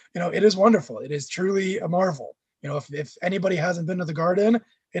times. It is wonderful. It is truly a marvel. If anybody hasn't been to the Garden,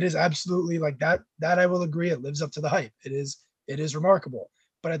 it is absolutely like that. That I will agree. It lives up to the hype. It is remarkable.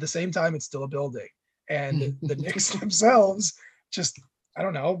 But at the same time, it's still a building. And the Knicks themselves, just I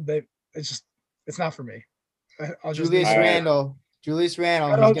don't know. It's not for me. Julius Randle. He's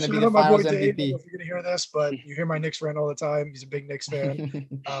going to be the Finals MVP. I don't know if you're going to hear this, but you hear my Knicks rant all the time. He's a big Knicks fan.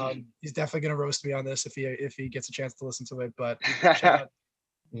 He's definitely going to roast me on this if he gets a chance to listen to it. But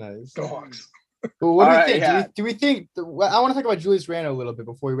nice. Go Hawks. Well, what do we think? Yeah. Do we think? I want to talk about Julius Randle a little bit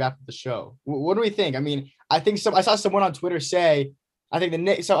before we wrap up the show. What do we think? I mean, I saw someone on Twitter say, I think a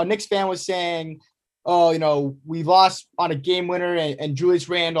Knicks fan was saying, "Oh, we lost on a game winner, and Julius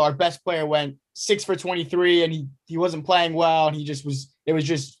Randle, our best player, went 6 for 23, and he wasn't playing well, and he was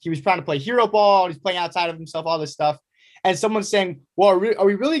trying to play hero ball, and he's playing outside of himself, all this stuff." And someone's saying, well, are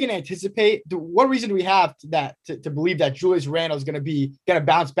we really going to anticipate? What reason do we have to believe that Julius Randle is going to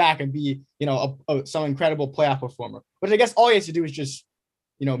bounce back and be, some incredible playoff performer? Which I guess all he has to do is just,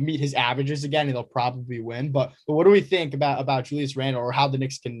 meet his averages again, and they'll probably win. But what do we think about Julius Randle, or how the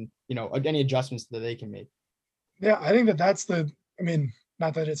Knicks can, any adjustments that they can make? Yeah, I think that's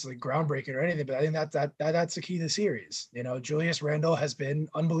not that it's like groundbreaking or anything, but I think that's the key to the series. Julius Randle has been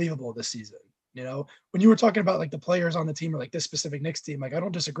unbelievable this season. When you were talking about like the players on the team or like this specific Knicks team, like I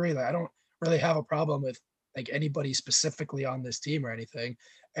don't disagree. Like I don't really have a problem with like anybody specifically on this team or anything.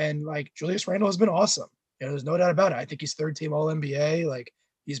 And like Julius Randle has been awesome. There's no doubt about it. I think he's third team All NBA. Like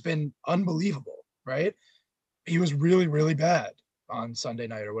he's been unbelievable, right? He was really, really bad on Sunday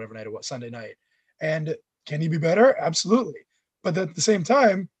night or whatever night it was, Sunday night. And can he be better? Absolutely. But at the same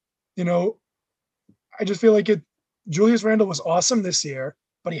time, I just feel like Julius Randle was awesome this year,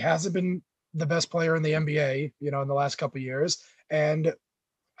 but he hasn't been the best player in the NBA, in the last couple of years. And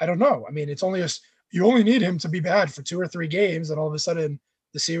I don't know. I mean, you only need him to be bad for 2 or 3 games, and all of a sudden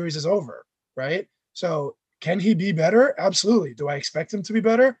the series is over, right? So can he be better? Absolutely. Do I expect him to be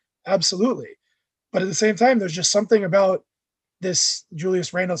better? Absolutely. But at the same time, there's just something about this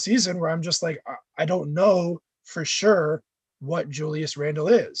Julius Randle season where I'm just like, I don't know for sure what Julius Randle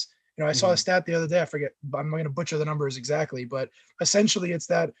is. I saw a stat the other day. I forget, I'm going to butcher the numbers exactly, but essentially it's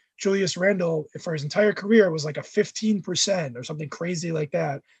that Julius Randle for his entire career was like a 15% or something crazy like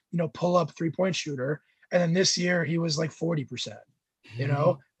that, pull up 3-point shooter. And then this year he was like 40%,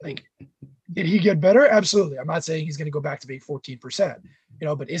 like, did he get better? Absolutely. I'm not saying he's going to go back to being 14%,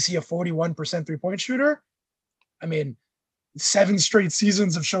 but is he a 41% 3-point shooter? I mean, 7 straight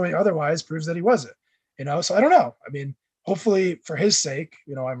seasons of showing otherwise proves that he wasn't, so I don't know. I mean, hopefully for his sake,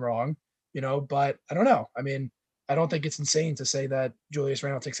 I'm wrong, but I don't know. I mean, I don't think it's insane to say that Julius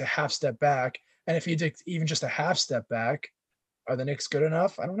Randle takes a half step back. And if he takes even just a half step back, are the Knicks good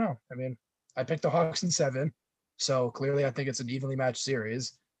enough? I don't know. I mean, I picked the Hawks in 7. So clearly I think it's an evenly matched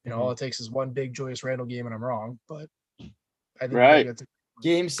series. All it takes is one big Julius Randle game and I'm wrong, but I think it's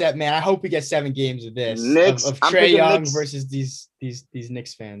game set, man. I hope we get 7 games of this. Knicks, of Trae Young versus these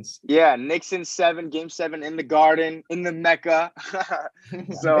Knicks fans. Yeah, Knicks in 7, game 7 in the Garden, in the Mecca.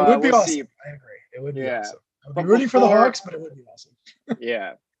 So it would be we'll awesome. see. I agree. It would be awesome. I'd be rooting for the Hawks, but it would be awesome.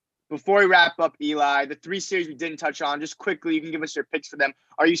 Yeah. Before we wrap up, Eli, the 3 series we didn't touch on, just quickly, you can give us your picks for them.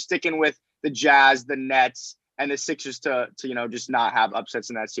 Are you sticking with the Jazz, the Nets, and the Sixers to just not have upsets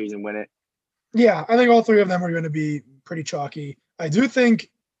in that series and win it? Yeah, I think all 3 of them are going to be pretty chalky. I do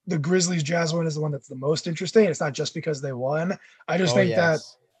think the Grizzlies Jazz one is the one that's the most interesting. It's not just because they won. I just think that,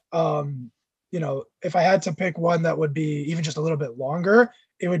 if I had to pick one that would be even just a little bit longer,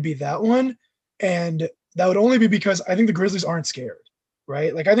 it would be that one. And that would only be because I think the Grizzlies aren't scared,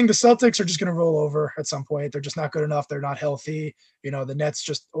 right? Like I think the Celtics are just going to roll over at some point. They're just not good enough. They're not healthy. The Nets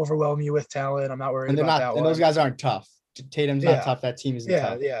just overwhelm you with talent. I'm not worried about that one. And those guys aren't tough. Tatum's not tough. That team isn't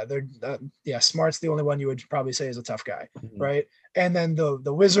tough. Yeah. Smart's the only one you would probably say is a tough guy, right? And then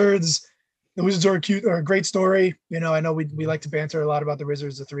the Wizards are cute, or a great story. I know we like to banter a lot about the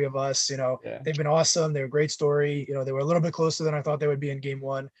Wizards, the 3 of us. They've been awesome. They're a great story. They were a little bit closer than I thought they would be in game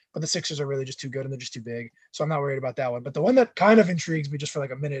 1, but the Sixers are really just too good and they're just too big. So I'm not worried about that one. But the one that kind of intrigues me just for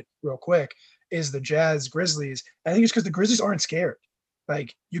like a minute real quick is the Jazz Grizzlies. I think it's because the Grizzlies aren't scared.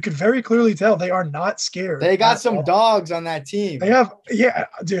 Like you could very clearly tell they are not scared. They got some dogs on that team. They have,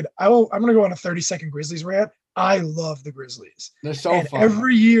 dude. I'm gonna go on a 30-second Grizzlies rant. I love the Grizzlies. They're so fun.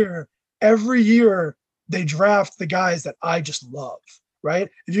 Every year they draft the guys that I just love. right?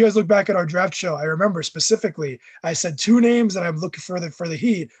 If you guys look back at our draft show, I remember specifically I said 2 names that I'm looking for the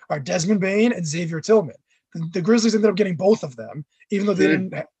Heat are Desmond Bane and Xavier Tillman. The Grizzlies ended up getting both of them, even though they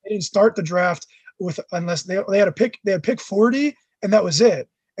didn't start the draft with unless they had pick 40 and that was it.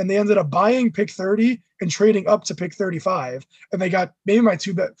 And they ended up buying pick 30 and trading up to pick 35. And they got maybe my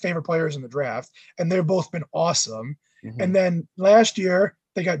 2 favorite players in the draft. And they've both been awesome. Mm-hmm. And then last year,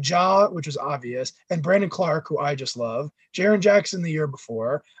 they got Ja, which was obvious, and Brandon Clark, who I just love. Jaren Jackson the year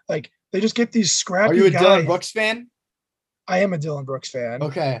before. Like, they just get these scrappy guys. Are you a Dylan Brooks fan? I am a Dylan Brooks fan.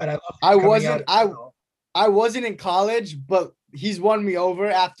 Okay. And I wasn't in college, but he's won me over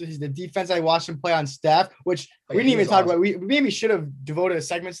after the defense I watched him play on staff, which we didn't even talk about. We maybe should have devoted a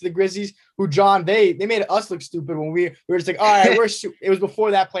segment to the Grizzlies, who John, they made us look stupid when we were just like, all right, it was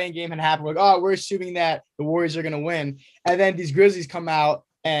before that playing game had happened. We're like, oh, we're assuming that the Warriors are going to win. And then these Grizzlies come out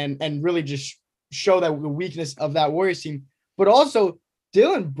and really just show that the weakness of that Warriors team. But also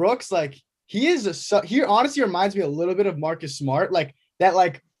Dylan Brooks, like he honestly reminds me a little bit of Marcus Smart, like that,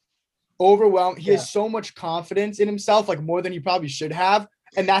 like overwhelmed. He has so much confidence in himself, like more than he probably should have.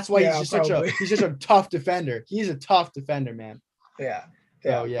 And that's why he's just a tough defender. He's a tough defender, man. Yeah.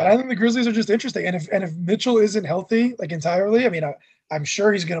 Yeah. But I think the Grizzlies are just interesting. And if Mitchell isn't healthy, like entirely, I mean, I'm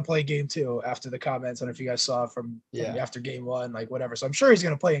sure he's going to play game 2 after the comments. I don't know if you guys saw from after game 1, like whatever. So I'm sure he's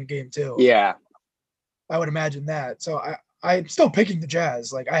going to play in game 2. Yeah. I would imagine that. So I'm still picking the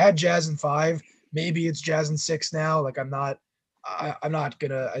Jazz. Like I had Jazz in 5. Maybe it's Jazz in 6 now. Like I'm not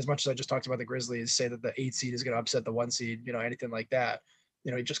gonna, as much as I just talked about the Grizzlies, say that the 8 seed is gonna upset the 1 seed, anything like that,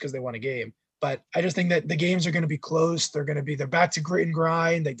 just because they won a game. But I just think that the games are gonna be close. They're back to grit and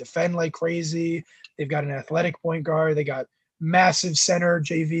grind. They defend like crazy. They've got an athletic point guard. They got massive center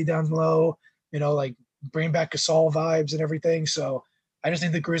JV down low. Like bring back Gasol vibes and everything. So I just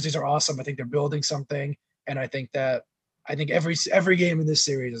think the Grizzlies are awesome. I think they're building something, and I think every game in this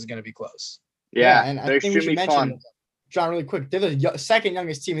series is gonna be close. Yeah, and I think we should mention, John, really quick, they're the second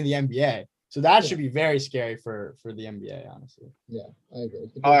youngest team in the NBA. So that should be very scary for the NBA, honestly. Yeah, I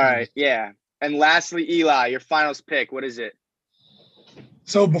agree. All right, yeah. And lastly, Eli, your finals pick, what is it?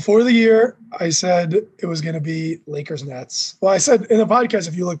 So before the year, I said it was going to be Lakers Nets. Well, I said in the podcast,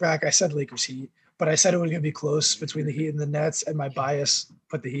 if you look back, I said Lakers Heat, but I said it was going to be close between the Heat and the Nets, and my bias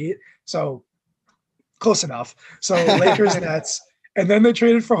put the Heat. So close enough. So Lakers Nets. And then they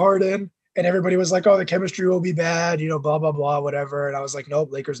traded for Harden. And everybody was like, oh, the chemistry will be bad, blah, blah, blah, whatever. And I was like,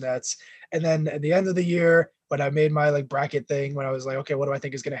 nope, Lakers Nets. And then at the end of the year, when I made my like bracket thing, when I was like, okay, what do I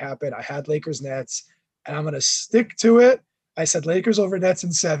think is going to happen? I had Lakers Nets, and I'm going to stick to it. I said Lakers over Nets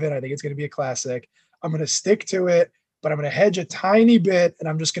in 7. I think it's going to be a classic. I'm going to stick to it, but I'm going to hedge a tiny bit. And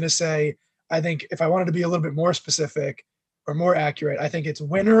I'm just going to say, I think if I wanted to be a little bit more specific or more accurate, I think it's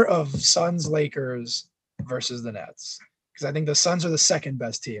winner of Suns Lakers versus the Nets. Because I think the Suns are the second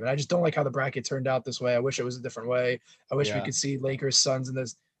best team. And I just don't like how the bracket turned out this way. I wish it was a different way. I wish we could see Lakers, Suns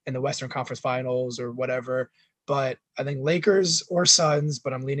in the Western Conference Finals or whatever. But I think Lakers or Suns,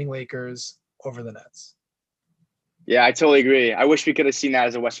 but I'm leaning Lakers over the Nets. Yeah, I totally agree. I wish we could have seen that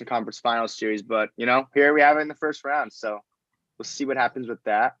as a Western Conference Finals series, but here we have it in the first round. So we'll see what happens with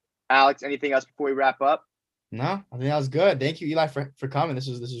that. Alex, anything else before we wrap up? No, I think that was good. Thank you, Eli, for coming. This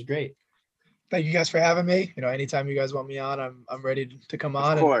was great. Thank you guys for having me. Anytime you guys want me on, I'm ready to come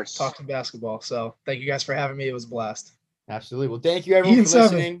on and talk some basketball. So thank you guys for having me. It was a blast. Absolutely. Well, thank you everyone for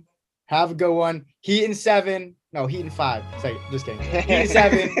listening. Have a good one. Heat in 7. No, Heat in 5. Just kidding. Heat in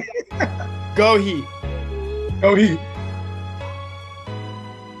 7. Go Heat. Go Heat.